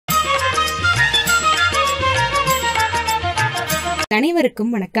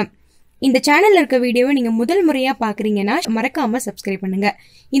அனைவருக்கும் வணக்கம். இந்த சேனல்ல இருக்க வீடியோவை நீங்க முதல் முறையா பாக்குறீங்கன்னா மறக்காம சப்ஸ்கிரைப் பண்ணுங்க.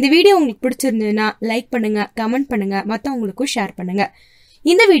 இந்த வீடியோ உங்களுக்கு பிடிச்சிருந்ததுன்னா லைக் பண்ணுங்க, கமெண்ட் பண்ணுங்க, மத்தவங்களுக்கும் ஷேர் பண்ணுங்க.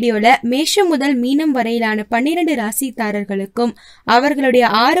 இந்த வீடியோல மேஷம் முதல் மீனம் வரையிலான 12 ராசிதாரர்களுக்கும் அவர்களுடைய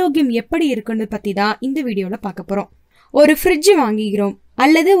ஆரோக்கியம் எப்படி இருக்குன்னு பத்தி தான் இந்த வீடியோல பார்க்க போறோம். ஒரு ஃப்ரிட்ஜ் வாங்குகிறோம்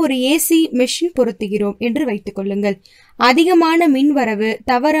அல்லது ஒரு ஏசி மெஷின் பொருத்துகிறோம் என்று வைத்துக் கொள்ளுங்கள். அதிகமான மின்வரவு,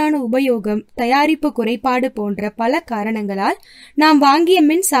 தவறான உபயோகம், தயாரிப்பு குறைபாடு போன்ற பல காரணங்களால் நாம் வாங்கிய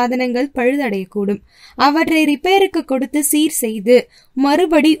மின் சாதனங்கள் பழுதடையக்கூடும். அவற்றை ரிப்பேருக்கு கொடுத்து சீர் செய்து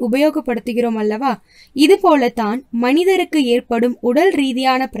மறுபடி உபயோகப்படுத்துகிறோம் அல்லவா? இது போலத்தான் மனிதருக்கு ஏற்படும் உடல்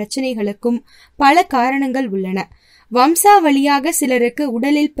ரீதியான பிரச்சனைகளுக்கும் பல காரணங்கள் உள்ளன. வம்சாவளியாக சிலருக்கு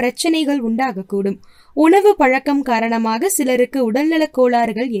உடலில் பிரச்சனைகள் உண்டாகக்கூடும். உணவு பழக்கம் காரணமாக சிலருக்கு உடல்நலக்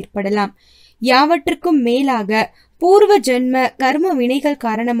கோளாறுகள் ஏற்படலாம். யாவற்றுக்கும் மேலாக பூர்வ ஜென்ம கர்ம வினைகள்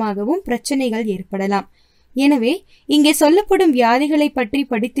காரணமாகவும் பிரச்சனைகள் ஏற்படலாம். எனவே இங்கே சொல்லப்படும் வியாதிகளை பற்றி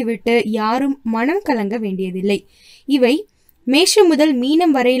படித்துவிட்டு யாரும் மனம் கலங்க வேண்டியதில்லை. இவை மேஷம் முதல்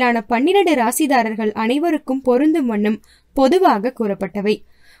மீனம் வரையிலான 12 ராசிதாரர்கள் அனைவருக்கும் பொருந்தும் வண்ணம் பொதுவாக கூறப்பட்டவை.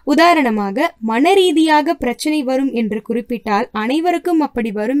 உதாரணமாக, மனரீதியாக பிரச்சனை வரும் என்று குறிப்பிட்டால் அனைவருக்கும் அப்படி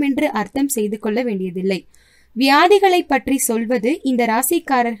வரும் என்று அர்த்தம் செய்து கொள்ள வேண்டியதில்லை. வியாதிகளை பற்றி சொல்வது இந்த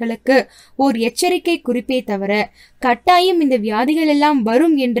ராசிக்காரர்களுக்கு ஓர் எச்சரிக்கை குறிப்பே தவிர கட்டாயம் இந்த வியாதிகள் எல்லாம்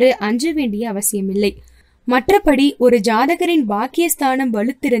வரும் என்று அஞ்ச வேண்டிய அவசியமில்லை. மற்றபடி ஒரு ஜாதகரின் பாக்கியஸ்தானம்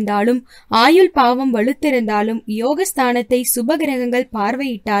வலுத்திருந்தாலும், ஆயுள் பாவம் வலுத்திருந்தாலும், யோகஸ்தானத்தை சுபகிரகங்கள்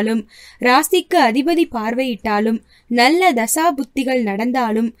பார்வையிட்டாலும், ராசிக்கு அதிபதி பார்வையிட்டாலும், நல்ல தசா புத்திகள்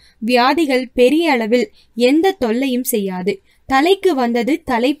நடந்தாலும் வியாதிகள் பெரிய அளவில் எந்த தொல்லையும் செய்யாது. தலைக்கு வந்தது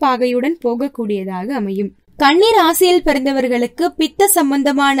தலைப்பாகையுடன் போகக்கூடியதாக அமையும். கன்னி ராசியில் பிறந்தவர்களுக்கு பித்த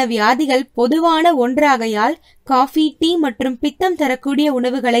சம்பந்தமான வியாதிகள் பொதுவான ஒன்றாகையால் காஃபி, டீ மற்றும் பித்தம் தரக்கூடிய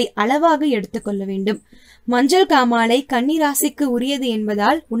உணவுகளை அளவாக எடுத்துக்கொள்ள வேண்டும். மஞ்சள் காமாலை கன்னி ராசிக்கு உரியது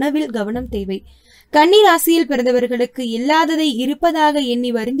என்பதால் உணவில் கவனம் தேவை. கன்னி ராசியில் பிறந்தவர்களுக்கு இல்லாததை இருப்பதாக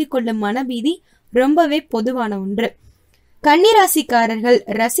எண்ணி வருந்தி கொள்ளும் மனபீதி ரொம்பவே பொதுவான ஒன்று. கன்னிராசிக்காரர்கள்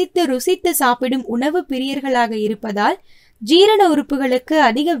ரசித்து ருசித்து சாப்பிடும் உணவு பிரியர்களாக இருப்பதால் ஜீரண உறுப்புகளுக்கு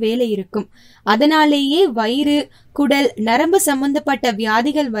அதிக வேலை இருக்கும். அதனாலேயே வயிறு, குடல், நரம்பு சம்பந்தப்பட்ட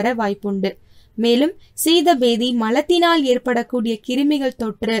வியாதிகள் வர வாய்ப்புண்டு. மேலும் சீதபேதி, மலத்தினால் ஏற்படக்கூடிய கிருமிகள்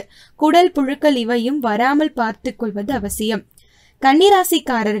தொற்று, குடல் புழுக்கள் இவையும் வராமல் பார்த்து கொள்வது அவசியம்.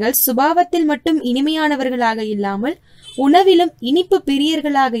 கன்னிராசிக்காரர்கள் சுபாவத்தில் மட்டும் இனிமையானவர்களாக இல்லாமல் உணவிலும் இனிப்பு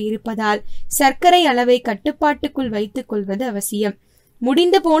பிரியர்களாக இருப்பதால் சர்க்கரை அளவை கட்டுப்பாட்டுக்குள் வைத்துக் கொள்வது அவசியம்.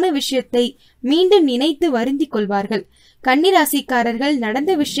 முடிந்து போன விஷயத்தை மீண்டும் நினைத்து வருந்தி கொள்வார்கள். கன்னிராசிக்காரர்கள்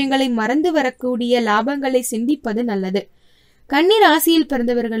நடந்த விஷயங்களை மறந்து வரக்கூடிய லாபங்களை சிந்திப்பது நல்லது. கன்னி ராசியில்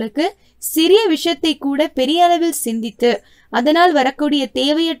பிறந்தவர்களுக்கு சிறிய விஷயத்தை கூட பெரிய அளவில் சிந்தித்து அதனால் வரக்கூடிய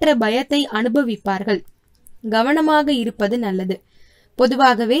தேவையற்ற பயத்தை அனுபவிப்பார்கள். கவனமாக இருப்பது நல்லது.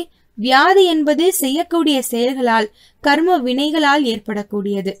 பொதுவாகவே வியாதி என்பது செய்யக்கூடிய செயல்களால், கர்ம வினைகளால்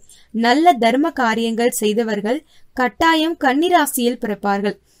ஏற்படக்கூடியது. நல்ல தர்ம காரியங்கள் செய்தவர்கள் கட்டாயம் கன்னிராசியில்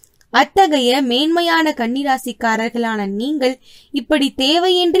பிறப்பார்கள். அத்தகைய மேன்மையான கன்னிராசிக்காரர்களான நீங்கள் இப்படி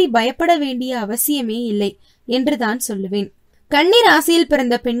தேவையின்றி பயப்பட வேண்டிய அவசியமே இல்லை என்றுதான் சொல்லுவேன். கன்னி ராசியில்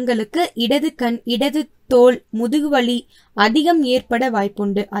பிறந்த பெண்களுக்கு இடது கண், இடது தோல், முதுகுவலி அதிகம் ஏற்பட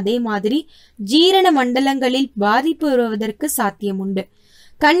வாய்ப்புண்டு. அதே மாதிரி ஜீரண மண்டலங்களில் பாதிப்பு வருவதற்கு சாத்தியம் உண்டு.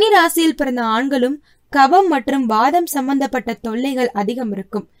 கன்னி ராசியில் பிறந்த ஆண்களும் கபம் மற்றும் வாதம் சம்பந்தப்பட்ட தொல்லைகள் அதிகம்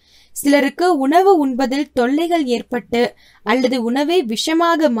இருக்கும். சிலருக்கு உணவு உண்பதில் தொல்லைகள் ஏற்பட்டு அல்லது உணவே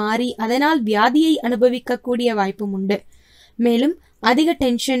விஷமாக மாறி அதனால் வியாதியை அனுபவிக்கக்கூடிய வாய்ப்பும் உண்டு. மேலும் அதிக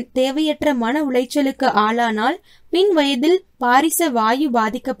டென்ஷன், தேவையற்ற மன உளைச்சலுக்கு ஆளானால் பின் வயதில் பாரிச வாயு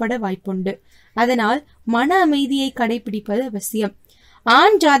பாதிக்கப்பட வாய்ப்புண்டு. அதனால் மன அமைதியை கடைபிடிப்பது அவசியம்.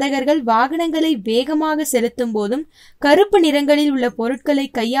 ஆண் ஜாதகர்கள் வாகனங்களை வேகமாக செலுத்தும் போதும் கருப்பு நிறங்களில் உள்ள பொருட்களை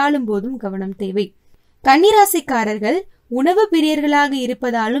கையாளும் போதும் கவனம் தேவை. கன்னிராசிக்காரர்கள் உணவு பிரியர்களாக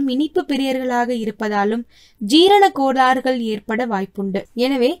இருப்பதாலும் இனிப்பு பிரியர்களாக இருப்பதாலும் ஜீரண கோளாறுகள் ஏற்பட வாய்ப்புண்டு.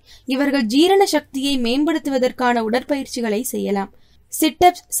 எனவே இவர்கள் ஜீரண சக்தியை மேம்படுத்துவதற்கான உடற்பயிற்சிகளை செய்யலாம்.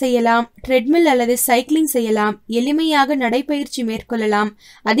 சிட்டப்ஸ் செய்யலாம், ட்ரெட்மில் அல்லது சைக்கிளிங் செய்யலாம், எளிமையாக நடைப்பயிற்சி மேற்கொள்ளலாம்,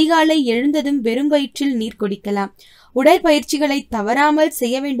 அதிகாலை எழுந்ததும் வெறும் வயிற்றில் நீர் குடிக்கலாம். உடற்பயிற்சிகளை தவறாமல்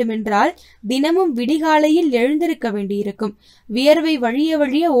செய்ய வேண்டுமென்றால் தினமும் விடிகாலையில் எழுந்திருக்க வேண்டியிருக்கும். வியர்வை வழிய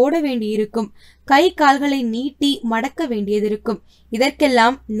வழிய ஓட வேண்டியிருக்கும். கை கால்களை நீட்டி மடக்க வேண்டியதிருக்கும்.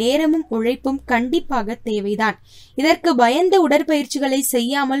 இதற்கெல்லாம் நேரமும் உழைப்பும் கண்டிப்பாக தேவைதான். இதற்கு பயந்த உடற்பயிற்சிகளை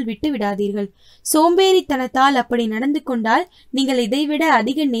செய்யாமல் விட்டு விடாதீர்கள். சோம்பேறித்தனத்தால் அப்படி நடந்து கொண்டால் நீங்கள் இதைவிட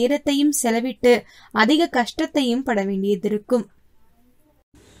அதிக நேரத்தையும் செலவிட்டு அதிக கஷ்டத்தையும் பட வேண்டியதிருக்கும்.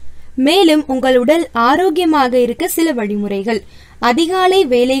 மேலும் உங்கள் உடல் ஆரோக்கியமாக இருக்க சில வழிமுறைகள். அதிகாலை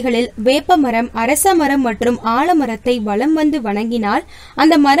வேளைகளில் வேப்பமரம், அரச மரம் மற்றும் ஆலமரத்தை வலம் வந்து வணங்கினால்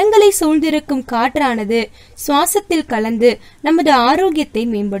அந்த மரங்களை சூழ்ந்திருக்கும் காற்றானது சுவாசத்தில் கலந்து நமது ஆரோக்கியத்தை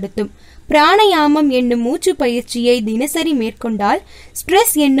மேம்படுத்தும். பிராணயாமம் என்னும் மூச்சு பயிற்சியை தினசரி மேற்கொண்டால்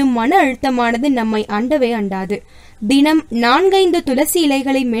ஸ்ட்ரெஸ் என்னும் மன அழுத்தமானது நம்மை அண்டவே அண்டாது. தினம் 4-5 துளசி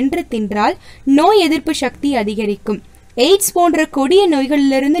இலைகளை மென்று தின்றால் நோய் எதிர்ப்பு சக்தி அதிகரிக்கும். எய்ட்ஸ் போன்ற கொடிய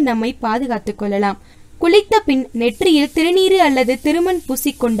நோய்களிலிருந்து நம்மை பாதுகாத்துக் கொள்ளலாம். குளித்த பின் நெற்றியில் திருநீரு அல்லது திருமண்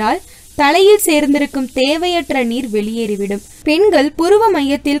பூசிக்கொண்டால் தலையில் சேர்ந்திருக்கும் தேவையற்ற நீர் வெளியேறிவிடும். பெண்கள் புருவ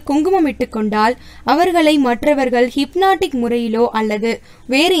மையத்தில் குங்குமம் இட்டுக் கொண்டால் அவர்களை மற்றவர்கள் ஹிப்னாட்டிக் முறையிலோ அல்லது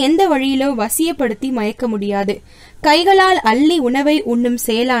வேறு எந்த வழியிலோ வசியப்படுத்தி மயக்க முடியாது. கைகளால் அள்ளி உணவை உண்ணும்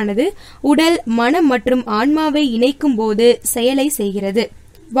செயலானது உடல், மனம் மற்றும் ஆன்மாவை இணைக்கும் போது செயலை செய்கிறது.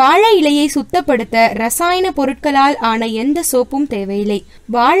 வாழை இலையை சுத்தப்படுத்த ரசாயன பொருட்களால் ஆன எந்த சோப்பும் தேவையில்லை.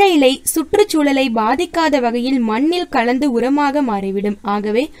 வாழை இலை சுற்றுச்சூழலை பாதிக்காத வகையில் மண்ணில் கலந்து உரமாக மாறிவிடும்.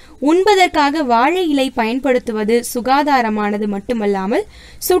 ஆகவே உண்பதற்காக வாழை இலை பயன்படுத்துவது சுகாதாரமானது மட்டுமல்லாமல்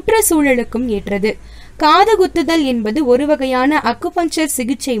சுற்றுச்சூழலுக்கும் ஏற்றது. காது குத்துதல் என்பது ஒரு வகையான அக்குபஞ்சர்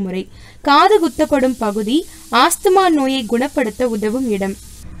சிகிச்சை முறை. காது குத்தப்படும் பகுதி ஆஸ்துமா நோயை குணப்படுத்த உதவும் இடம்.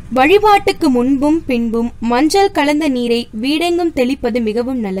 வழிபாட்டுக்கு முன்பும் பின்பும் மஞ்சள் கலந்த நீரை வீடெங்கும் தெளிப்பது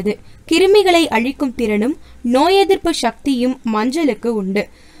மிகவும் நல்லது. கிருமிகளை அழிக்கும் திறனும் நோய் எதிர்ப்பு சக்தியும் மஞ்சளுக்கு உண்டு.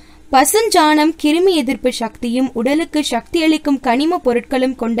 பசுஞ்சாணம் கிருமி எதிர்ப்பு சக்தியும் உடலுக்கு சக்தி அளிக்கும் கனிம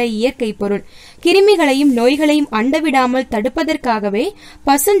பொருட்களும் கொண்ட இயற்கை பொருள். கிருமிகளையும் நோய்களையும் அண்டவிடாமல் தடுப்பதற்காகவே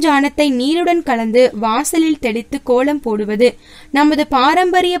பசுஞ்சாணத்தை நீருடன் கலந்து வாசலில் தெளித்து கோலம் போடுவது நமது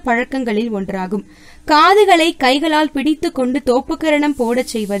பாரம்பரிய பழக்கங்களில் ஒன்றாகும். காதுகளை கைகளால் பிடித்து கொண்டு தோப்புக்கரணம்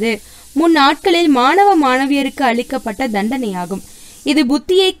போடச் செய்வது முன்னாட்களில் மாணவ மாணவியருக்கு அளிக்கப்பட்ட தண்டனையாகும். இது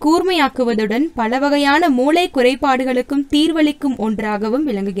புத்தியை கூர்மையாக்குவதுடன் பல வகையான மூளை குறைபாடுகளுக்கும் தீர்வளிக்கும் ஒன்றாகவும்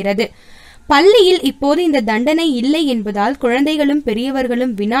விளங்குகிறது. பள்ளியில் இப்போது இந்த தண்டனை இல்லை என்பதால் குழந்தைகளும்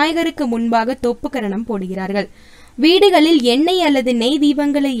பெரியவர்களும் விநாயகருக்கு முன்பாக தோப்புக்கரணம் போடுகிறார்கள். வீடுகளில் எண்ணெய் அல்லது நெய்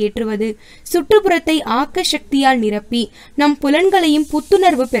தீபங்களை ஏற்றுவது சுற்றுப்புறத்தை ஆக்க சக்தியால் நிரப்பி நம் புலன்களையும்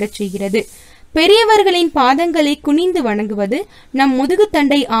புத்துணர்வு பெறச் செய்கிறது. பெரியவர்களின் பாதங்களை குனிந்து வணங்குவது நம்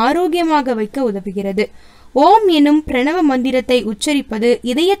முதுகுத்தண்டை ஆரோக்கியமாக வைக்க உதவுகிறது. ஓம் எனும் பிரணவ மந்திரத்தை உச்சரிப்பது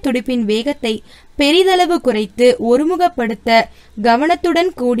இதய துடிப்பின் வேகத்தை பெரிதளவு குறைத்து ஒருமுகப்படுத்த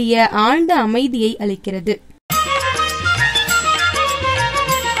கவனத்துடன் கூடிய ஆழ்ந்த அமைதியை அளிக்கிறது.